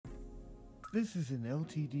This is an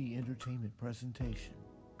LTD Entertainment presentation.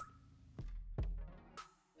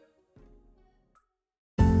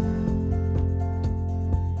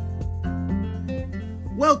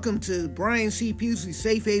 Welcome to Brian C. Pewsley's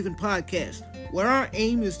Safe Haven Podcast, where our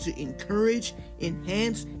aim is to encourage,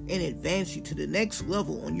 enhance, and advance you to the next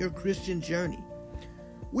level on your Christian journey.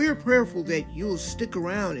 We're prayerful that you'll stick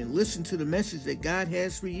around and listen to the message that God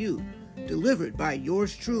has for you, delivered by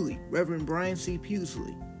yours truly, Reverend Brian C.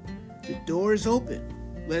 Pewsley. The door is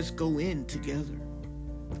open. Let's go in together.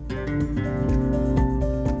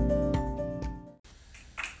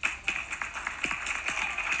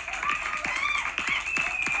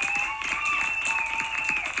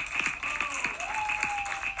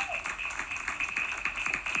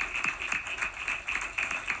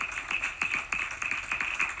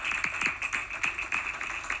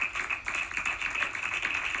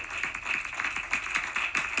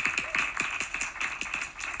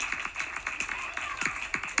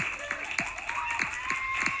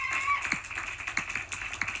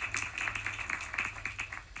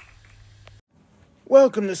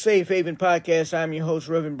 Welcome to Safe Haven Podcast. I'm your host,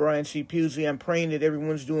 Reverend Brian C. Pewsley. I'm praying that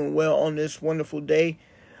everyone's doing well on this wonderful day.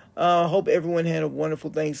 Hope everyone had a wonderful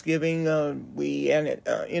Thanksgiving. We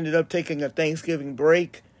ended up taking a Thanksgiving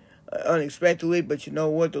break unexpectedly, but you know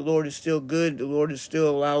what? The Lord is still good. The Lord is still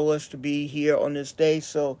allowing us to be here on this day.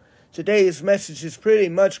 So today's message is pretty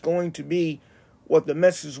much going to be what the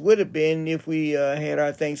message would have been if we had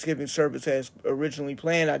our Thanksgiving service as originally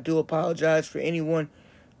planned. I do apologize for anyone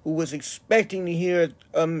who was expecting to hear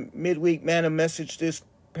a midweek manna message this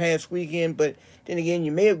past weekend, but then again,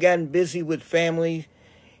 you may have gotten busy with family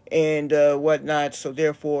and whatnot, so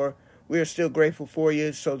therefore, we are still grateful for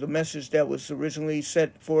you. So the message that was originally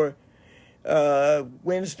set for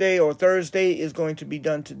Wednesday or Thursday is going to be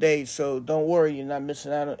done today, so don't worry, you're not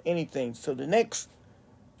missing out on anything. So the next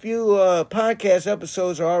few podcast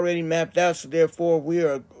episodes are already mapped out, so therefore,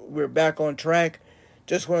 we're back on track.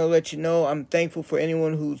 Just want to let you know I'm thankful for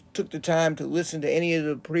anyone who took the time to listen to any of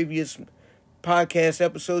the previous podcast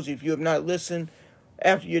episodes. If you have not listened,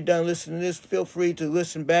 after you're done listening to this, feel free to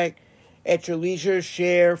listen back at your leisure,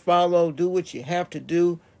 share, follow, do what you have to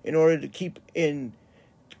do in order to keep in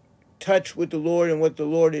touch with the Lord and what the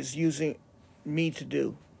Lord is using me to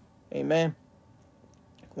do. Amen.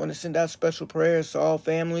 I want to send out special prayers to all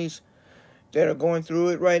families that are going through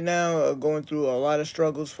it right now, are going through a lot of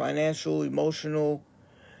struggles, financial, emotional,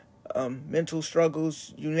 mental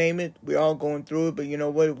struggles, you name it. We're all going through it, but you know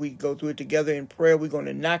what? If we go through it together in prayer, we're going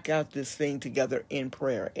to knock out this thing together in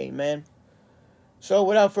prayer. Amen. So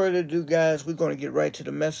without further ado, guys, we're going to get right to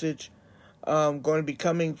the message. Going to be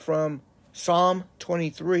coming from Psalm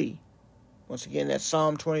 23. Once again, that's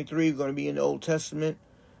Psalm 23. We're going to be in the Old Testament.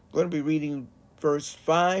 We're going to be reading verse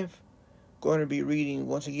 5. Going to be reading,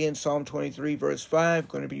 once again, Psalm 23, verse 5.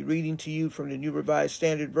 Going to be reading to you from the New Revised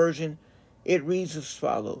Standard Version. It reads as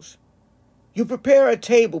follows. You prepare a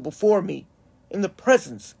table before me in the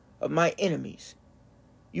presence of my enemies.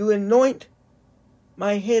 You anoint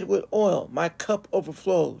my head with oil. My cup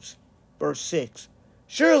overflows. Verse 6.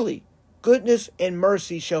 Surely goodness and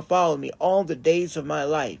mercy shall follow me all the days of my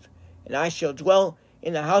life, and I shall dwell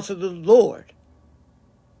in the house of the Lord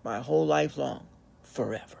my whole life long,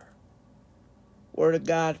 forever. Word of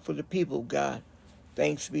God for the people of God.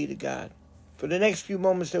 Thanks be to God. For the next few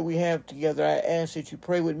moments that we have together, I ask that you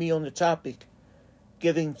pray with me on the topic,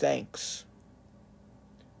 giving thanks.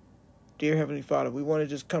 Dear Heavenly Father, we want to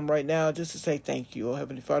just come right now just to say thank you. Oh,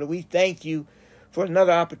 Heavenly Father, we thank you for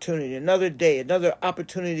another opportunity, another day, another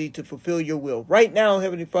opportunity to fulfill your will. Right now,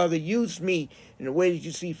 Heavenly Father, use me in the way that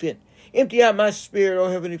you see fit. Empty out my spirit,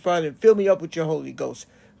 oh Heavenly Father, and fill me up with your Holy Ghost.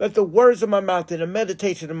 Let the words of my mouth and the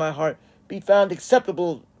meditation of my heart be found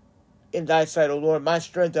acceptable in thy sight, O Lord, my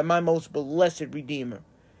strength and my most blessed Redeemer.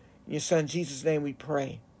 In your Son, Jesus' name we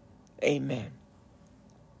pray. Amen.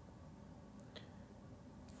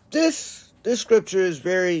 This scripture is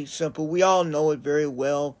very simple. We all know it very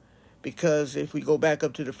well because if we go back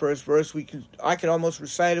up to the first verse, I can almost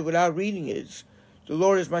recite it without reading it. It's, the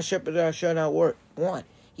Lord is my shepherd, I shall not want.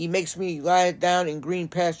 He makes me lie down in green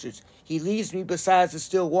pastures. He leads me beside the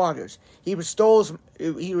still waters. He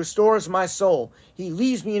restores my soul. He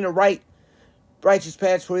leads me in the righteous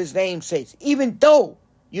paths for his name's sake. Even though,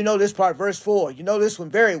 you know this part, verse 4, you know this one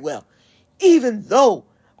very well. Even though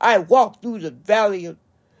I walk through the valley of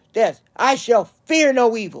death, I shall fear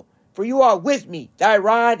no evil. For you are with me. Thy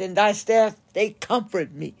rod and thy staff, they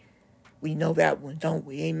comfort me. We know that one, don't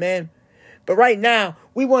we? Amen. But right now,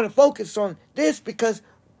 we want to focus on this because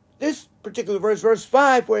this particular verse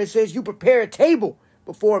 5, where it says, you prepare a table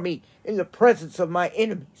before me in the presence of my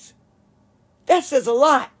enemies. That says a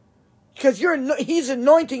lot. because he's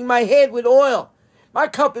anointing my head with oil. My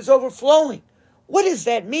cup is overflowing. What does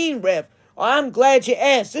that mean, Rev? Well, I'm glad you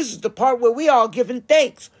asked. This is the part where we all giving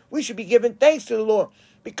thanks. We should be giving thanks to the Lord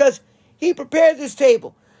because he prepared this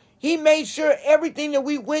table. He made sure everything that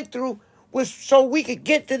we went through was so we could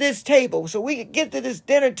get to this table, so we could get to this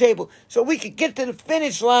dinner table, so we could get to the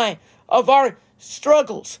finish line of our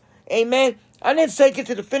struggles. Amen. I didn't say get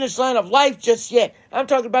to the finish line of life just yet. I'm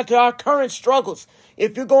talking about our current struggles.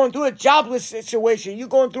 If you're going through a jobless situation, you're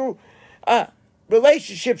going through a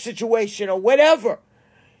relationship situation or whatever.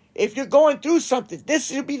 If you're going through something, this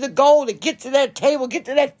should be the goal, to get to that table, get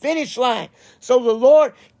to that finish line. So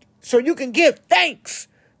you can give thanks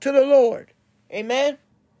to the Lord. Amen.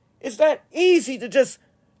 It's not easy to just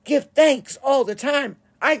give thanks all the time.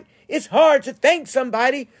 It's hard to thank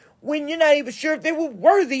somebody when you're not even sure if they were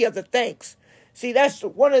worthy of the thanks. See, that's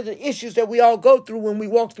one of the issues that we all go through when we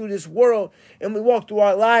walk through this world and we walk through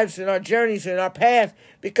our lives and our journeys and our paths,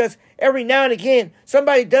 because every now and again,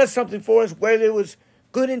 somebody does something for us, whether it was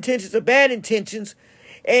good intentions or bad intentions,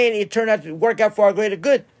 and it turned out to work out for our greater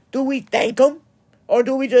good. Do we thank them, or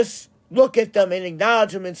do we just look at them and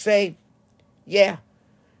acknowledge them and say, yeah,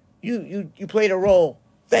 you played a role.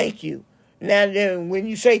 Thank you. Now, then, when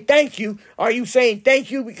you say thank you, are you saying thank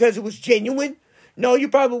you because it was genuine? No, you're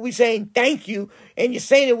probably saying thank you, and you're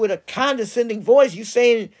saying it with a condescending voice. You're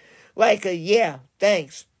saying it like yeah,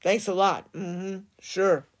 thanks. Thanks a lot.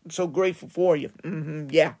 Sure. I'm so grateful for you.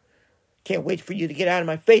 Yeah. Can't wait for you to get out of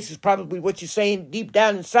my face is probably what you're saying deep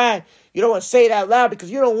down inside. You don't want to say it out loud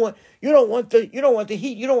because you don't want the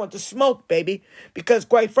heat, you don't want the smoke, baby. Because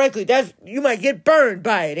quite frankly, you might get burned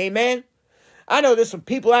by it, amen. I know there's some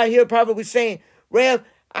people out here probably saying, Rev,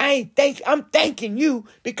 I'm thanking you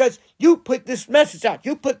because you put this message out.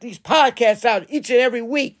 You put these podcasts out each and every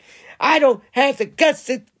week. I don't have the guts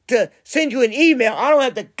to send you an email. I don't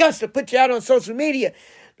have the guts to put you out on social media.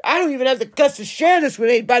 I don't even have the guts to share this with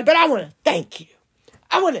anybody, but I want to thank you.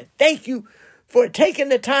 I want to thank you for taking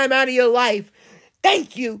the time out of your life.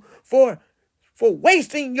 Thank you for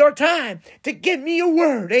wasting your time to give me a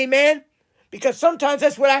word, amen? Because sometimes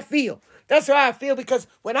that's what I feel. That's how I feel, because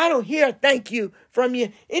when I don't hear a thank you from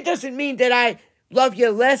you, it doesn't mean that I love you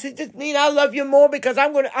less. It just means I love you more because I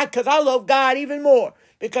love God even more,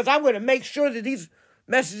 because I'm going to make sure that these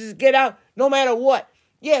messages get out no matter what.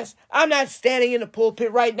 Yes, I'm not standing in the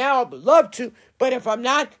pulpit right now. I would love to, but if I'm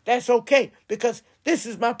not, that's okay, because this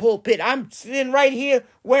is my pulpit. I'm sitting right here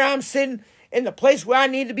where I'm sitting, in the place where I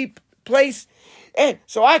need to be placed, and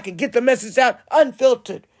so I can get the message out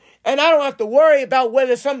unfiltered. And I don't have to worry about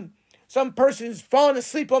whether some person's falling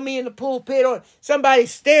asleep on me in the pulpit, or somebody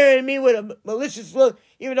staring at me with a malicious look,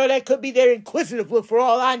 even though that could be their inquisitive look for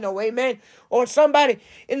all I know, amen? Or somebody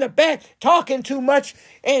in the back talking too much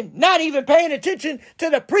and not even paying attention to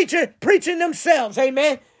the preacher preaching themselves,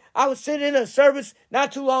 amen? I was sitting in a service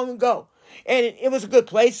not too long ago, and it was a good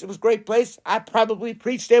place. It was a great place. I probably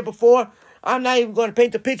preached there before. I'm not even going to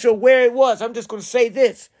paint the picture of where it was. I'm just going to say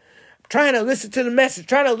this. I'm trying to listen to the message,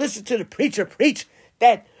 trying to listen to the preacher preach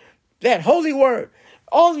that holy word.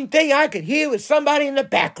 Only thing I could hear was somebody in the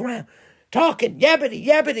background talking, yappity,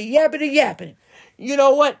 yappity, yappity, yapping. You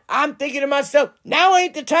know what? I'm thinking to myself, now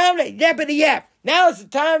ain't the time to yappity yap. Now is the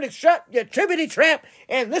time to shut your trippity trap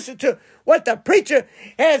and listen to what the preacher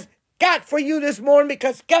has got for you this morning,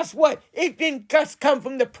 because guess what? It didn't just come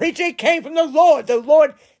from the preacher. It came from the Lord. The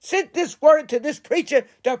Lord sent this word to this preacher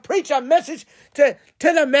to preach a message to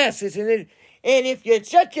the masses. And if you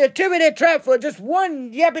shut your trippity trap for just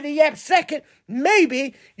one yappity yap second,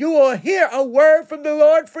 maybe you will hear a word from the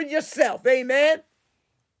Lord for yourself. Amen.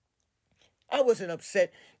 I wasn't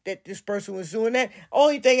upset that this person was doing that.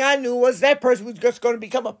 Only thing I knew was that person was just going to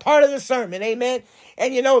become a part of the sermon. Amen.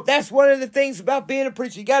 And that's one of the things about being a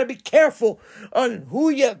preacher. You got to be careful on who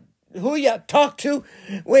you talk to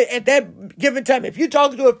at that given time. If you're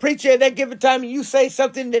talking to a preacher at that given time and you say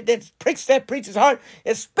something that pricks that preacher's heart,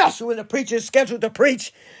 especially when the preacher is scheduled to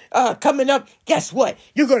preach coming up, guess what?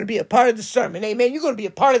 You're going to be a part of the sermon, amen? You're going to be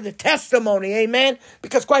a part of the testimony, amen?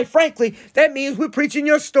 Because quite frankly, that means we're preaching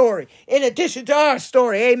your story in addition to our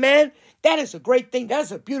story, amen? That is a great thing.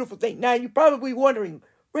 That's a beautiful thing. Now, you're probably wondering,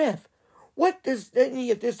 Rev, what does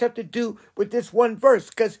any of this have to do with this one verse?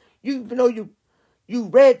 Because you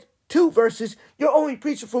read 2 verses, you're only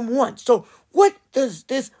preaching from 1. So what does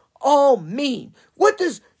this all mean? What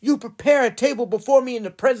does you prepare a table before me in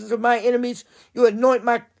the presence of my enemies? You anoint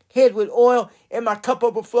my head with oil and my cup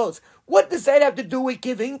overflows. What does that have to do with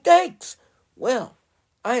giving thanks? Well,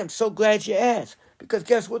 I am so glad you asked, because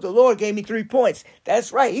guess what? The Lord gave me 3 points.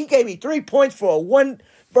 That's right. He gave me 3 points for a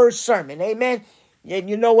 1-verse sermon. Amen. And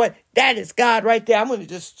you know what? That is God right there. I'm going to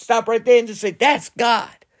just stop right there and just say, that's God.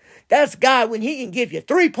 That's God when he can give you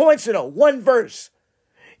 3 points in a one verse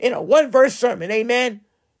sermon. Amen.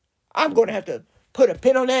 I'm going to have to put a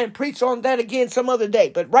pin on that and preach on that again some other day.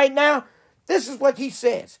 But right now, this is what he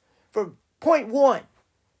says. For point one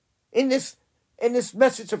in this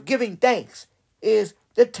message of giving thanks is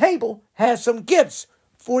the table has some gifts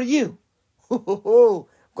for you. I'm going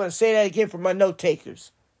to say that again for my note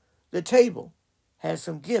takers. The table has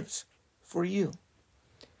some gifts for you.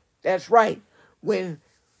 That's right. When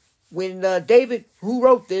David, who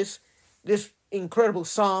wrote this incredible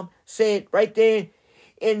psalm, said right there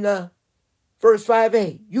in verse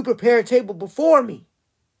 5a, you prepare a table before me.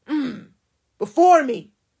 Before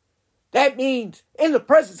me. That means in the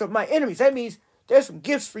presence of my enemies. That means there's some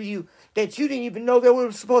gifts for you that you didn't even know they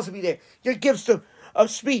were supposed to be there. Your gifts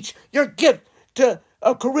of speech, your gift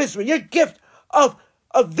of charisma, your gift of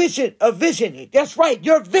vision. That's right,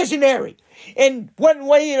 you're visionary. In one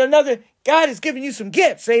way or another, God has given you some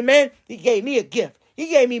gifts, amen? He gave me a gift. He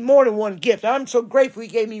gave me more than one gift. I'm so grateful he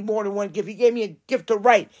gave me more than one gift. He gave me a gift to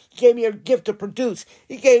write. He gave me a gift to produce.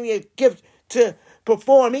 He gave me a gift to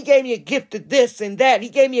perform. He gave me a gift to this and that. He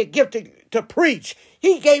gave me a gift to preach.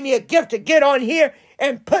 He gave me a gift to get on here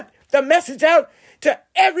and put the message out to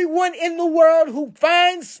everyone in the world who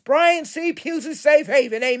finds Brian C. Pusey Safe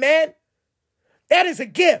Haven. Amen? That is a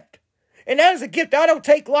gift. And that is a gift I don't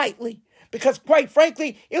take lightly. Because quite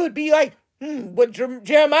frankly, it would be like what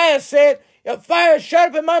Jeremiah said, a fire shut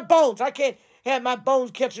up in my bones. I can't have my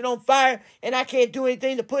bones catching on fire and I can't do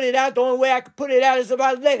anything to put it out. The only way I can put it out is if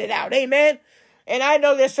I let it out. Amen? And I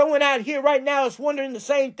know there's someone out here right now that's wondering the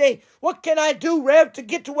same thing. What can I do, Rev, to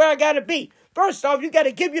get to where I got to be? First off, you got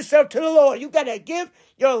to give yourself to the Lord. You got to give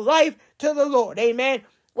your life to the Lord. Amen?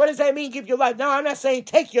 What does that mean, give your life? No, I'm not saying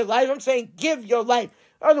take your life. I'm saying give your life.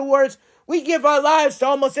 In other words, we give our lives to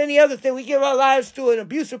almost any other thing. We give our lives to an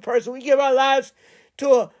abusive person. We give our lives to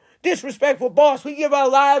a disrespectful boss. We give our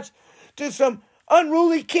lives to some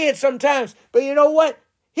unruly kids sometimes. But you know what?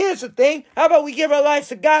 Here's the thing. How about we give our lives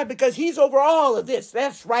to God because he's over all of this.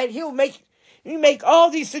 That's right. He'll make all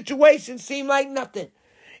these situations seem like nothing.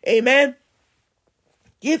 Amen.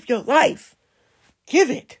 Give your life. Give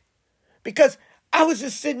it. Because I was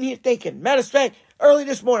just sitting here thinking. Matter of fact, early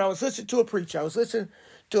this morning, I was listening to a preacher. I was listening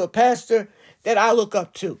to a pastor that I look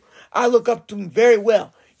up to. I look up to him very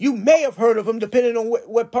well. You may have heard of him, depending on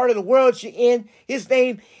what part of the world you're in. His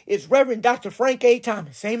name is Reverend Dr. Frank A.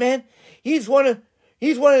 Thomas. Amen. He's one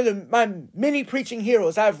of my many preaching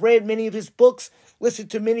heroes. I've read many of his books,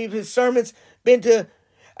 listened to many of his sermons,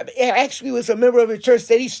 actually was a member of a church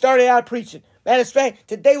that he started out preaching. Matter of fact,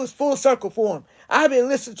 today was full circle for him. I've been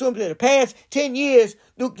listening to him for the past 10 years,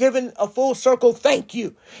 giving a full circle thank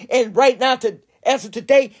you. And right now, as of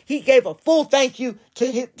today, he gave a full thank you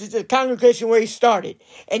to the congregation where he started.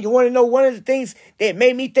 And you want to know one of the things that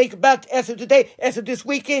made me think about as of today, as of this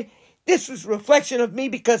weekend? This was a reflection of me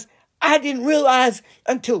because I didn't realize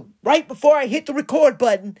until right before I hit the record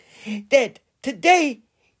button that today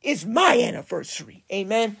is my anniversary.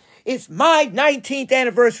 Amen. It's my 19th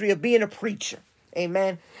anniversary of being a preacher.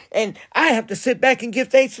 Amen. And I have to sit back and give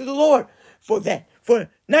thanks to the Lord for that. For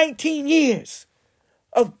 19 years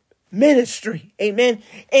of ministry. Amen.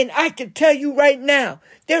 And I can tell you right now,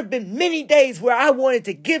 there have been many days where I wanted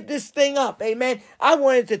to give this thing up. Amen. I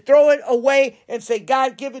wanted to throw it away and say,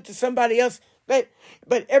 God, give it to somebody else. But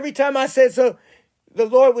every time I said so, the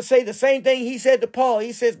Lord would say the same thing he said to Paul.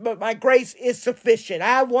 He says, but my grace is sufficient.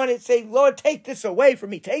 I wanted to say, Lord, take this away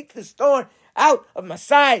from me. Take this thorn out of my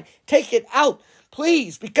side. Take it out,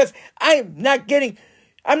 please, because I'm not getting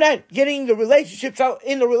the relationships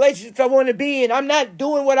I want to be in. I'm not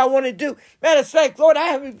doing what I want to do. Matter of fact, Lord, I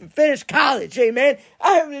haven't even finished college, amen.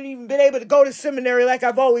 I haven't even been able to go to seminary like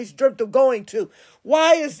I've always dreamt of going to.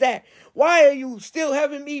 Why is that? Why are you still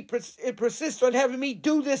having me persist on having me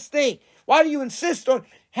do this thing? Why do you insist on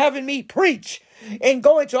having me preach and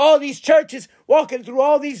going to all these churches, walking through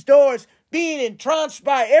all these doors, being entranced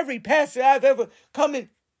by every pastor I've ever come in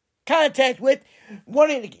contact with,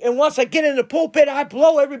 and once I get in the pulpit, I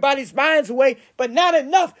blow everybody's minds away, but not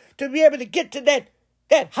enough to be able to get to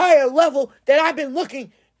that higher level that I've been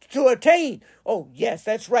looking to attain. Oh, yes,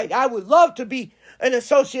 that's right. I would love to be an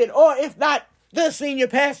associate, or if not, the senior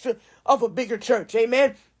pastor of a bigger church.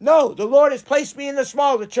 Amen. No, the Lord has placed me in the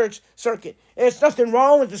smaller church circuit. There's nothing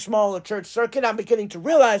wrong with the smaller church circuit. I'm beginning to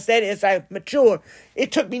realize that as I mature.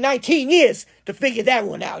 It took me 19 years to figure that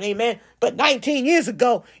one out. Amen. But 19 years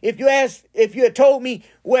ago, if you had told me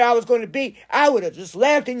where I was going to be, I would have just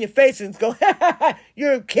laughed in your face and go,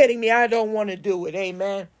 you're kidding me. I don't want to do it.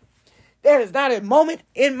 Amen. There is not a moment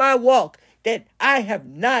in my walk that I have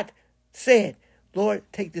not said, Lord,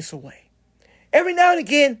 take this away. Every now and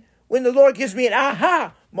again, when the Lord gives me an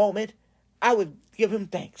aha moment, I would give him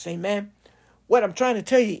thanks. Amen. What I'm trying to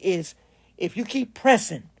tell you is, if you keep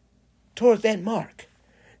pressing towards that mark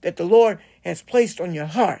that the Lord has placed on your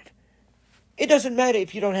heart, it doesn't matter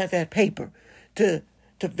if you don't have that paper to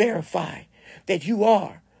verify that you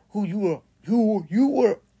are who you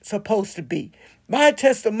were supposed to be. My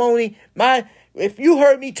testimony, if you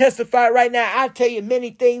heard me testify right now, I'll tell you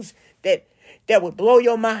many things that would blow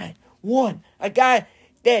your mind. One, a guy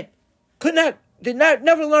that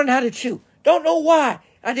never learn how to chew. Don't know why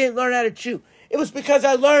I didn't learn how to chew. It was because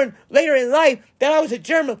I learned later in life that I was a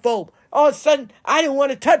germaphobe. All of a sudden, I didn't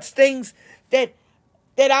want to touch things that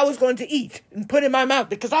I was going to eat and put in my mouth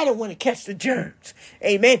because I didn't want to catch the germs.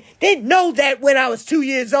 Amen. Didn't know that when I was 2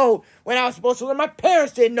 years old, when I was supposed to learn. My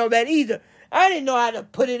parents didn't know that either. I didn't know how to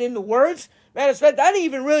put it into words. Matter of fact, I didn't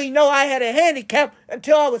even really know I had a handicap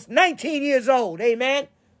until I was 19 years old. Amen.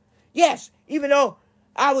 Yes, even though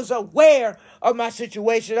I was aware of my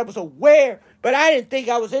situation, I was aware, but I didn't think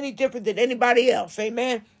I was any different than anybody else.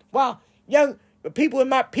 Amen. While young people in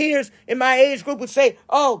my peers in my age group would say,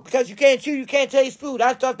 oh, because you can't chew, you can't taste food.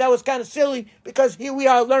 I thought that was kind of silly because here we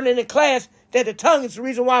are learning in class that the tongue is the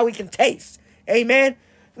reason why we can taste. Amen.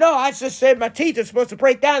 No, I just said my teeth are supposed to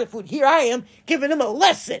break down the food. Here I am giving them a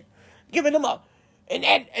lesson, giving them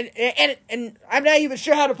and I'm not even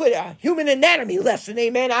sure how to put it, a human anatomy lesson.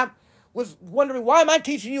 Amen. I was wondering, why am I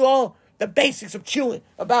teaching you all the basics of chewing,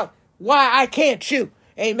 about why I can't chew?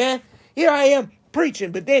 Amen. Here I am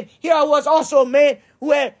preaching, but then here I was also a man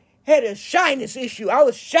who had a shyness issue. I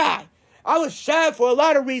was shy. I was shy for a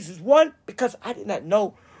lot of reasons. One, because I did not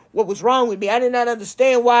know what was wrong with me. I did not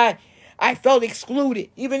understand why I felt excluded,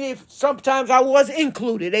 even if sometimes I was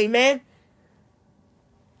included. Amen.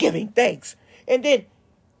 Giving thanks. And then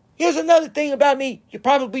here's another thing about me you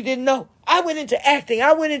probably didn't know. I went into acting.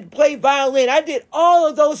 I went into play violin. I did all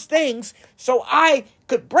of those things so I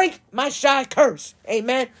could break my shy curse.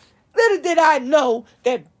 Amen. Little did I know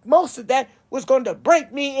that most of that was going to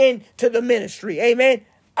break me into the ministry. Amen.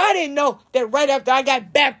 I didn't know that right after I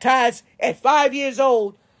got baptized at 5 years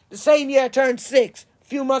old, the same year I turned 6, a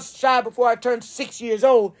few months shy before I turned 6 years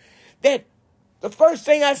old, that the first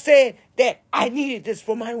thing I said, that I needed this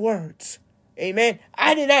for my words. Amen.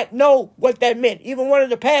 I did not know what that meant. Even one of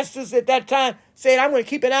the pastors at that time said, I'm going to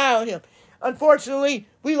keep an eye on him. Unfortunately,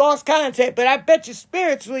 we lost contact, but I bet you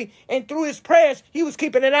spiritually and through his prayers, he was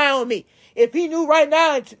keeping an eye on me. If he knew right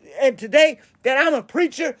now and today that I'm a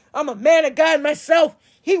preacher, I'm a man of God myself,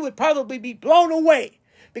 he would probably be blown away.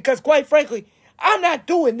 Because quite frankly, I'm not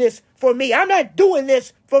doing this for me. I'm not doing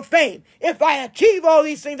this for fame. If I achieve all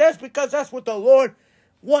these things, that's because that's what the Lord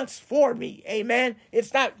wants for me. Amen.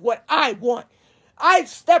 It's not what I want. I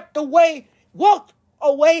walked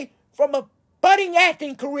away from a budding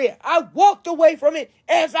acting career. I walked away from it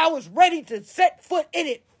as I was ready to set foot in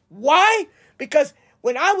it. Why? Because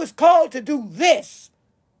when I was called to do this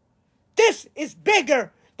is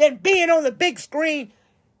bigger than being on the big screen,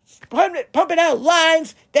 pumping out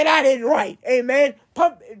lines that I didn't write. Amen.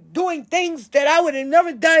 Doing things that I would have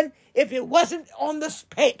never done if it wasn't on the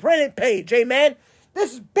printed page. Amen.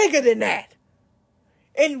 This is bigger than that.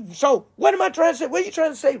 And so what am I trying to say? What are you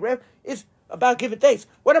trying to say, Rev? It's about giving thanks.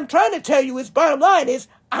 What I'm trying to tell you is, bottom line is,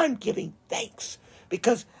 I'm giving thanks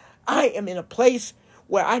because I am in a place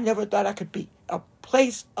where I never thought I could be. A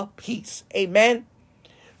place of peace. Amen.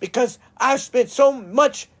 Because I've spent so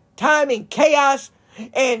much time in chaos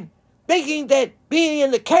and thinking that being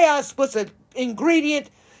in the chaos was an ingredient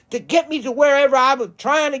to get me to wherever I was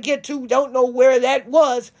trying to get to. Don't know where that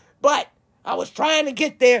was, but I was trying to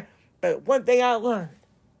get there. But one thing I learned,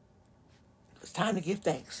 it's time to give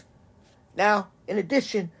thanks. Now, in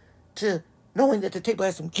addition to knowing that the table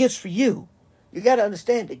has some gifts for you, you got to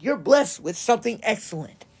understand that you're blessed with something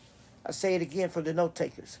excellent. I say it again for the note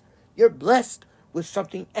takers. You're blessed with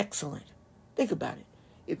something excellent. Think about it.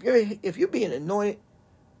 If you're being anointed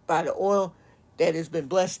by the oil that has been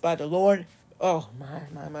blessed by the Lord, oh,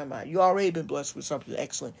 my. You already been blessed with something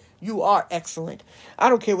excellent. You are excellent. I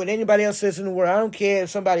don't care what anybody else says in the world. I don't care if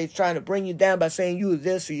somebody's trying to bring you down by saying you're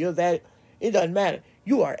this or you're that. It doesn't matter.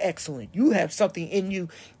 You are excellent. You have something in you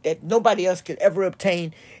that nobody else could ever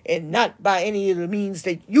obtain, and not by any of the means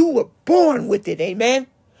that you were born with it. Amen.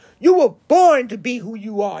 You were born to be who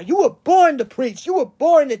you are. You were born to preach. You were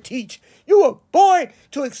born to teach. You were born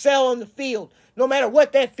to excel on the field. No matter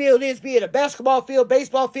what that field is, be it a basketball field,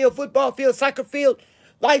 baseball field, football field, soccer field,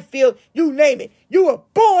 life field, you name it. You were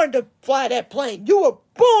born to fly that plane. You were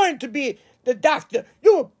born to be the doctor.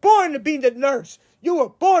 You were born to be the nurse. You were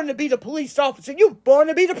born to be the police officer. You were born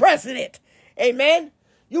to be the president. Amen?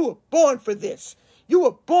 You were born for this. You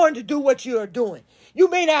were born to do what you are doing. You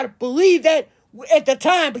may not believe that at the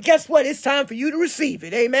time, but guess what? It's time for you to receive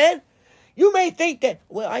it. Amen? You may think that,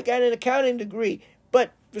 well, I got an accounting degree,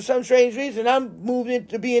 but for some strange reason, I'm moving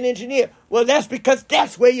to be an engineer. Well, that's because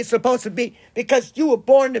that's where you're supposed to be, because you were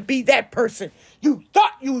born to be that person. You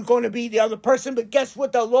thought you were going to be the other person, but guess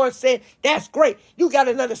what the Lord said? That's great. You got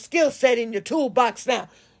another skill set in your toolbox now.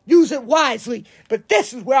 Use it wisely, but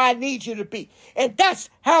this is where I need you to be. And that's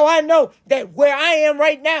how I know that where I am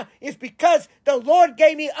right now is because the Lord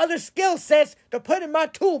gave me other skill sets to put in my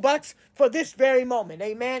toolbox for this very moment.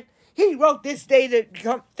 Amen. He wrote this day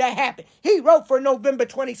to happen. He wrote for November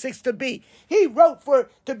 26th to be. He wrote for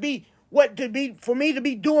for me to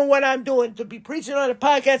be doing what I'm doing, to be preaching on a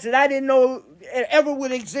podcast that I didn't know ever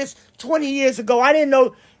would exist 20 years ago. I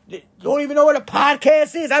don't even know what a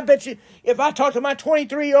podcast is. I bet you if I talk to my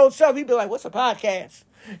 23-year-old self, he'd be like, what's a podcast?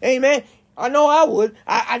 Amen. I know I would.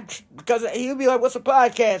 Because he'd be like, what's a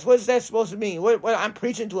podcast? What's that supposed to mean? What I'm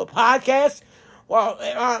preaching to a podcast? Well,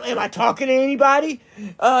 am I talking to anybody?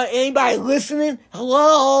 Anybody listening?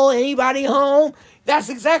 Hello? Anybody home? That's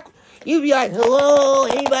exactly. You'd be like, hello?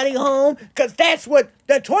 Anybody home? Because that's what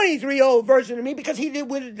the 23-year-old version of me, because he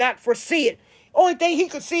would not foresee it. Only thing he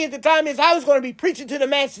could see at the time is I was going to be preaching to the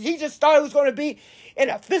masses. He just thought it was going to be in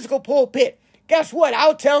a physical pulpit. Guess what?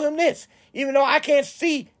 I'll tell him this. Even though I can't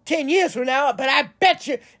see 10 years from now, but I bet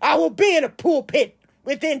you I will be in a pulpit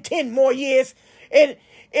within 10 more years. And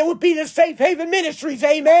it would be the Safe Haven Ministries.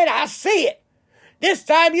 Amen. I see it. This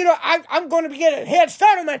time, I'm going to get a head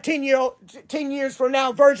start on my 10 years from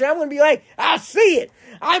now version. I'm going to be like, I see it.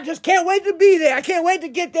 I just can't wait to be there. I can't wait to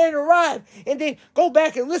get there and arrive. And then go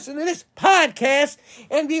back and listen to this podcast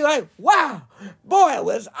and be like, wow, boy,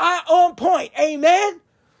 was I on point. Amen.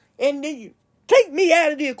 And then you take me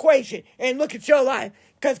out of the equation and look at your life.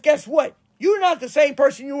 Because guess what? You're not the same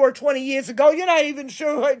person you were 20 years ago. You're not even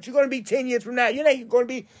sure what you're going to be 10 years from now. You're not even going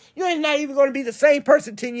to be the same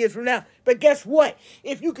person 10 years from now. But guess what?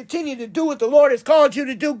 If you continue to do what the Lord has called you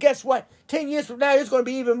to do, guess what? 10 years from now, it's going to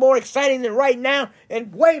be even more exciting than right now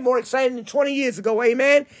and way more exciting than 20 years ago.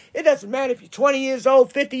 Amen? It doesn't matter if you're 20 years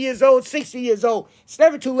old, 50 years old, 60 years old. It's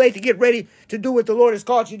never too late to get ready to do what the Lord has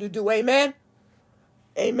called you to do. Amen?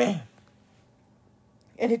 Amen.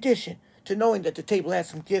 In addition to knowing that the table has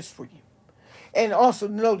some gifts for you, and also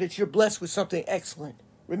know that you're blessed with something excellent,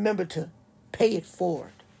 remember to pay it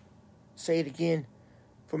forward. Say it again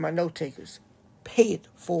for my note takers. Pay it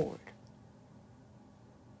forward.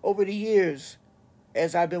 Over the years,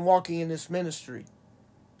 as I've been walking in this ministry,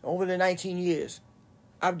 over the 19 years,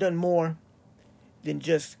 I've done more than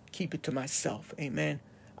just keep it to myself. Amen.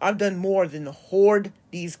 I've done more than to hoard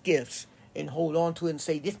these gifts and hold on to it and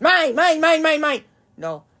say, this mine.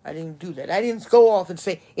 No. I didn't do that. I didn't go off and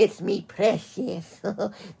say, it's me precious.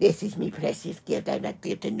 This is me precious gift. I'm not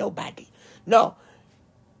give to nobody. No.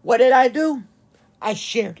 What did I do? I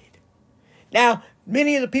shared it. Now,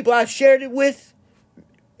 many of the people I've shared it with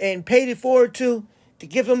and paid it forward to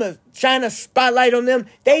give them shine a spotlight on them,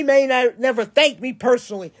 they may never thank me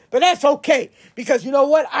personally. But that's okay. Because you know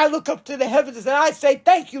what? I look up to the heavens and I say,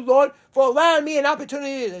 thank you, Lord, for allowing me an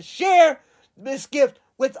opportunity to share this gift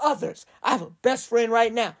with others. I have a best friend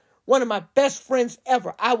right now. One of my best friends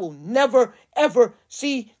ever. I will never, ever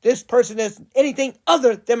see this person as anything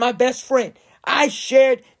other than my best friend. I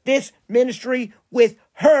shared this ministry with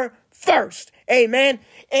her first. Amen.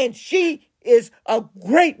 And she is a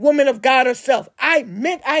great woman of God herself. I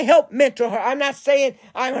helped mentor her. I'm not saying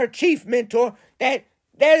I'm her chief mentor. That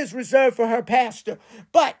is reserved for her pastor.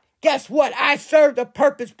 But guess what? I served a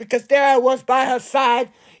purpose because there I was by her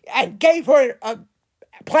side and gave her a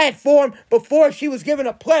platform before she was given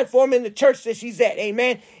a platform in the church that she's at.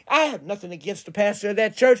 Amen. I have nothing against the pastor of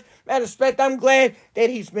that church. Matter of fact, I'm glad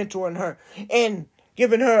that he's mentoring her and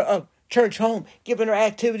giving her a church home, giving her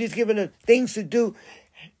activities, giving her things to do,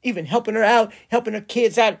 even helping her out, helping her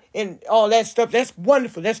kids out and all that stuff. That's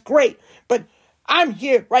wonderful. That's great. But I'm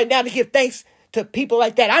here right now to give thanks to people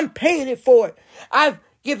like that. I'm paying it forward. I've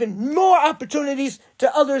given more opportunities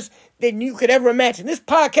to others than you could ever imagine. This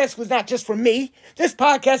podcast was not just for me. This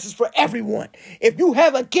podcast is for everyone. If you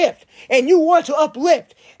have a gift and you want to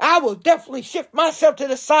uplift, I will definitely shift myself to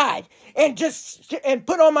the side and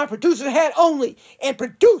put on my producer hat only and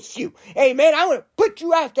produce you. Amen. I want to put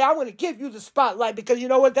you out there. I want to give you the spotlight because you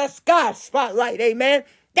know what? That's God's spotlight. Amen.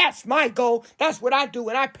 That's my goal. That's what I do,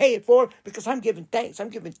 and I pay it for because I'm giving thanks. I'm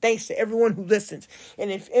giving thanks to everyone who listens. And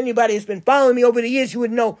if anybody has been following me over the years, you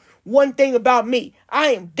would know one thing about me.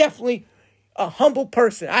 I am definitely a humble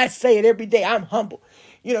person. I say it every day. I'm humble.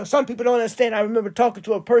 You know, some people don't understand. I remember talking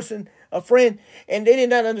to a person a friend, and they did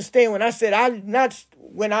not understand when I said I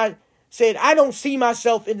don't see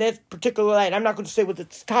myself in that particular light. I'm not going to say what the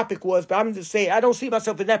topic was, but I'm just saying I don't see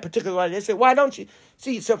myself in that particular light. They said, why don't you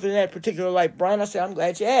see yourself in that particular light, Brian? I said, I'm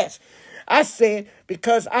glad you asked. I said,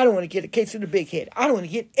 because I don't want to get a case of the big head. I don't want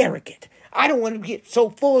to get arrogant. I don't want to get so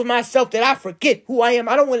full of myself that I forget who I am.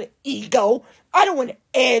 I don't want to ego. I don't want to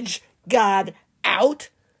edge God out.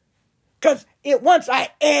 Because once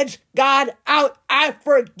I edge God out, I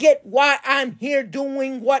forget why I'm here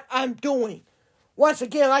doing what I'm doing. Once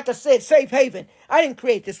again, like I said, safe haven. I didn't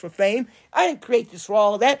create this for fame. I didn't create this for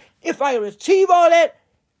all of that. If I achieve all that,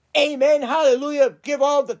 amen, hallelujah, give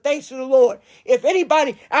all the thanks to the Lord. If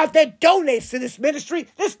anybody out there donates to this ministry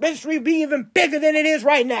will be even bigger than it is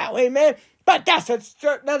right now, amen. But that's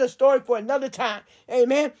another story for another time,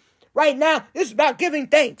 amen. Right now, this is about giving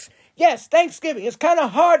thanks. Yes, Thanksgiving. It's kind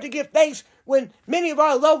of hard to give thanks when many of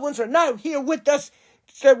our loved ones are not here with us,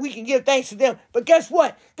 so we can give thanks to them. But guess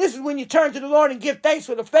what? This is when you turn to the Lord and give thanks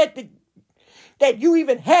for the fact that you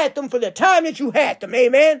even had them for the time that you had them.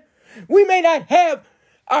 Amen. We may not have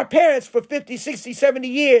our parents for 50, 60, 70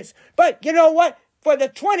 years. But you know what? For the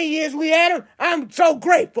 20 years we had them, I'm so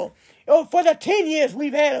grateful. For the 10 years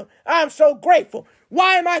we've had them, I'm so grateful.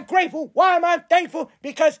 Why am I grateful? Why am I thankful?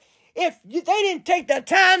 Because if they didn't take the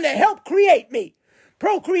time to help create me,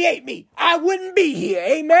 procreate me, I wouldn't be here.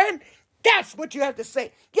 Amen. That's what you have to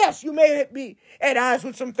say. Yes, you may be at odds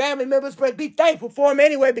with some family members, but be thankful for them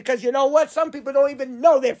anyway, because you know what? Some people don't even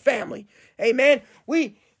know their family. Amen.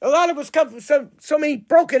 A lot of us come from so many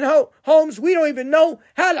broken homes, we don't even know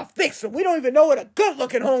how to fix them. We don't even know what a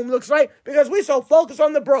good-looking home looks like because we're so focused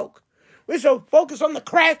on the broke. We're so focused on the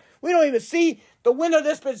crack, we don't even see the window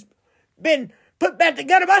that's been put back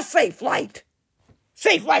together by Safe Light.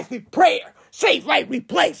 Safe Light repair. Safe Light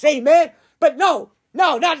replace. Amen. But no,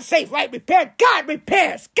 not a Safe Light repair. God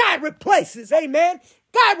repairs. God replaces. Amen.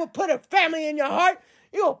 God will put a family in your heart.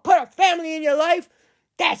 He will put a family in your life.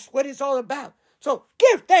 That's what it's all about. So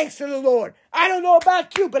give thanks to the Lord. I don't know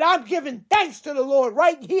about you, but I'm giving thanks to the Lord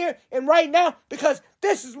right here and right now because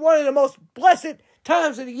this is one of the most blessed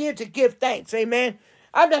times of the year to give thanks. Amen.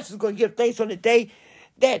 I'm not just going to give thanks on the day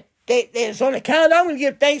that's on the calendar. I'm going to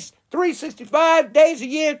give thanks 365 days a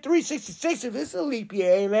year, 366 if it's a leap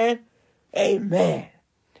year. Amen. Amen.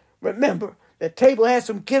 Remember, the table has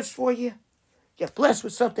some gifts for you. You're blessed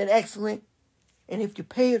with something excellent. And if you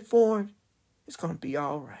pay it forward, it's going to be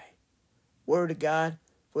all right. Word of God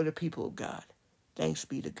for the people of God. Thanks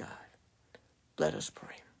be to God. Let us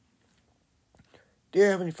pray.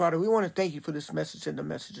 Dear Heavenly Father, we want to thank you for this message and the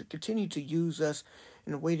messenger. Continue to use us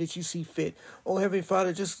in the way that you see fit. Oh, Heavenly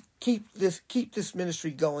Father, just keep this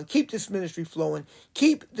ministry going. Keep this ministry flowing.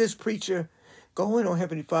 Keep this preacher going, oh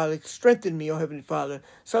Heavenly Father. Strengthen me, oh Heavenly Father.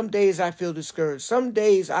 Some days I feel discouraged. Some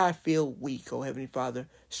days I feel weak, oh Heavenly Father.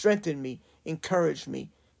 Strengthen me. Encourage me.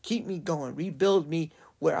 Keep me going. Rebuild me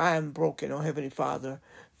where I am broken, oh Heavenly Father.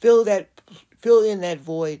 Fill in that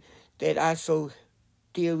void that I so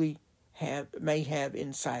dearly may have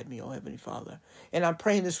inside me, oh Heavenly Father. And I'm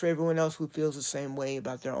praying this for everyone else who feels the same way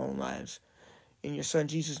about their own lives. In your Son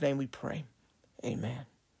Jesus' name we pray. Amen.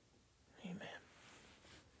 Amen.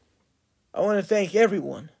 I want to thank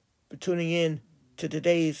everyone for tuning in to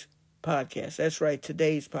today's podcast. That's right,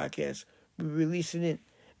 today's podcast. We're releasing it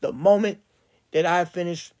the moment that I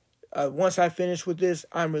finish. Once I finish with this,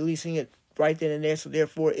 I'm releasing it right then and there. So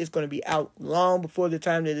therefore, it's going to be out long before the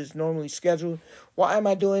time that it's normally scheduled. Why am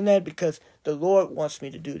I doing that? Because the Lord wants me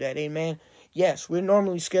to do that. Amen. Yes, we're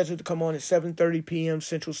normally scheduled to come on at 7:30 p.m.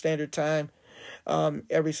 Central Standard Time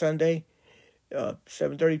every Sunday,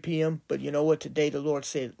 7:30 p.m. But you know what? Today the Lord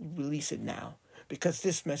said, release it now. Because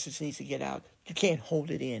this message needs to get out. You can't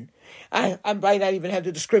hold it in. I might not even have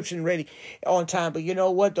the description ready on time, but you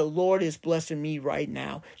know what? The Lord is blessing me right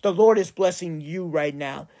now. The Lord is blessing you right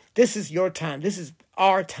now. This is your time. This is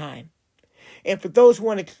our time. And for those who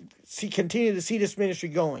want to continue to see this ministry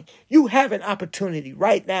going, you have an opportunity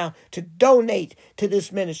right now to donate to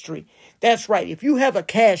this ministry. That's right. If you have a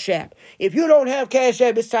Cash App, if you don't have Cash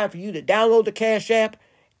App, it's time for you to download the Cash App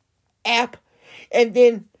and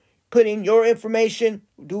then put in your information,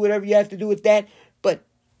 do whatever you have to do with that, but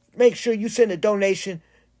make sure you send a donation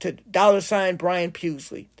to $ Brian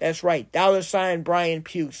Pewsley. That's right, $ Brian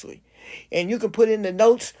Pewsley. And you can put in the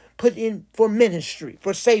notes, put in for ministry,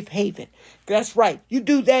 for Safe Haven. That's right, you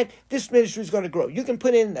do that, this ministry is going to grow. You can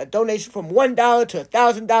put in a donation from $1 to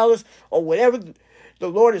 $1,000 or whatever the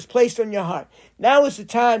Lord has placed on your heart. Now is the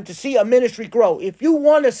time to see a ministry grow. If you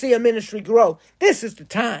want to see a ministry grow, this is the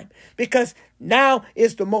time, because now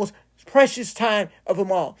is the most precious time of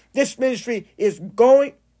them all. This ministry is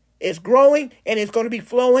going It's growing and it's going to be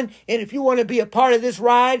flowing. And if you want to be a part of this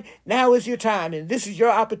ride, now is your time and this is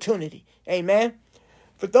your opportunity. Amen.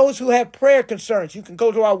 For those who have prayer concerns, you can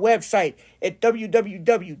go to our website at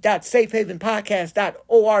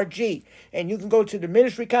www.safehavenpodcast.org, and you can go to the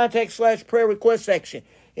ministry contact / prayer request section,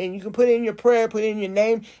 and you can put in your prayer, put in your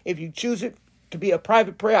name. If you choose it to be a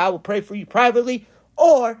private prayer, I will pray for you privately,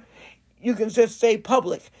 or you can just say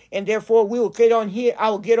public, and therefore we will get on here.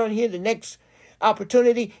 I will get on here the next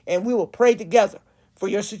opportunity, and we will pray together for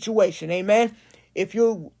your situation. Amen. If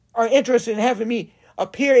you are interested in having me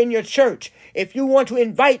appear in your church, if you want to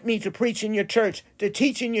invite me to preach in your church, to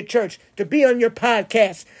teach in your church, to be on your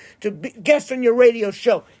podcast, to be guest on your radio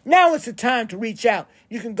show, now is the time to reach out.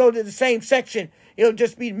 You can go to the same section. It'll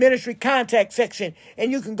just be ministry contact section,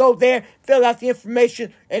 and you can go there, fill out the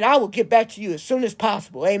information, and I will get back to you as soon as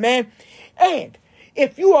possible. Amen. And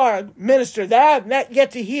if you are a minister that I have not yet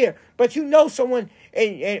to hear, but you know someone,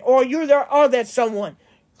 or you're there, or that someone,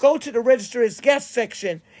 go to the register as guest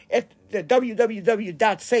section at the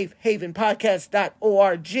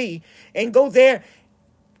www.safehavenpodcast.org, and go there,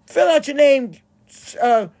 fill out your name,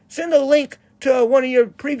 send a link to one of your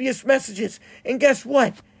previous messages, and guess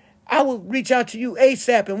what? I will reach out to you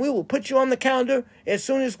ASAP, and we will put you on the calendar as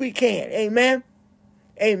soon as we can. Amen?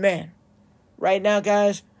 Amen. Right now,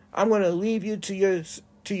 guys, I'm going to leave you to your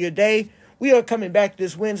day. We are coming back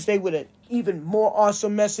this Wednesday with an even more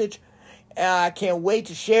awesome message. I can't wait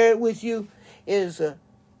to share it with you. It is a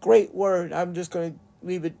great word. I'm just going to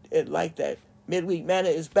leave it like that. Midweek Manna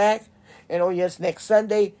is back. And oh yes, next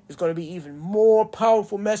Sunday is going to be even more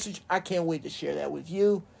powerful message. I can't wait to share that with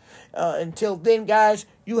you. Until then, guys,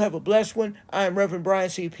 you have a blessed one. I am Reverend Brian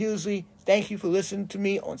C. Pewsley. Thank you for listening to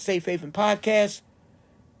me on Safe Haven Podcast.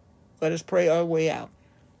 Let us pray our way out.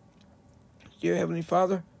 Dear Heavenly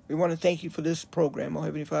Father, we want to thank you for this program. Oh,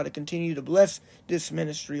 Heavenly Father, continue to bless this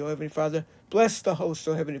ministry. Oh, Heavenly Father, bless the host.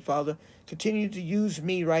 Oh, Heavenly Father, continue to use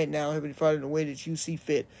me right now, Heavenly Father, in the way that you see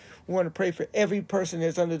fit. We want to pray for every person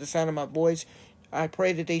that's under the sound of my voice. I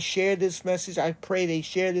pray that they share this message. I pray they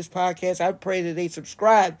share this podcast. I pray that they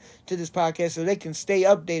subscribe to this podcast so they can stay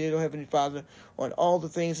updated, oh Heavenly Father, on all the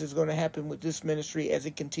things that's going to happen with this ministry as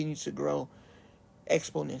it continues to grow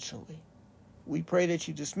exponentially. We pray that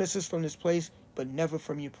you dismiss us from this place, but never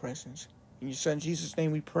from your presence. In your Son Jesus'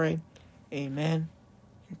 name we pray. Amen.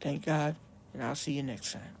 And thank God. And I'll see you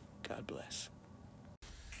next time. God bless.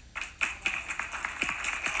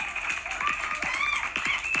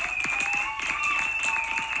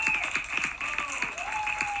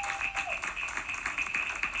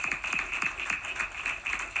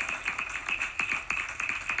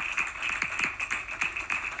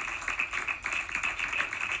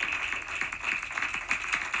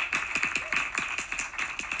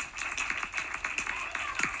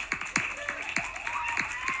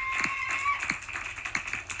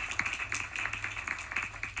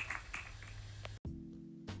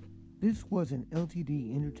 This was an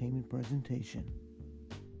LTD Entertainment presentation.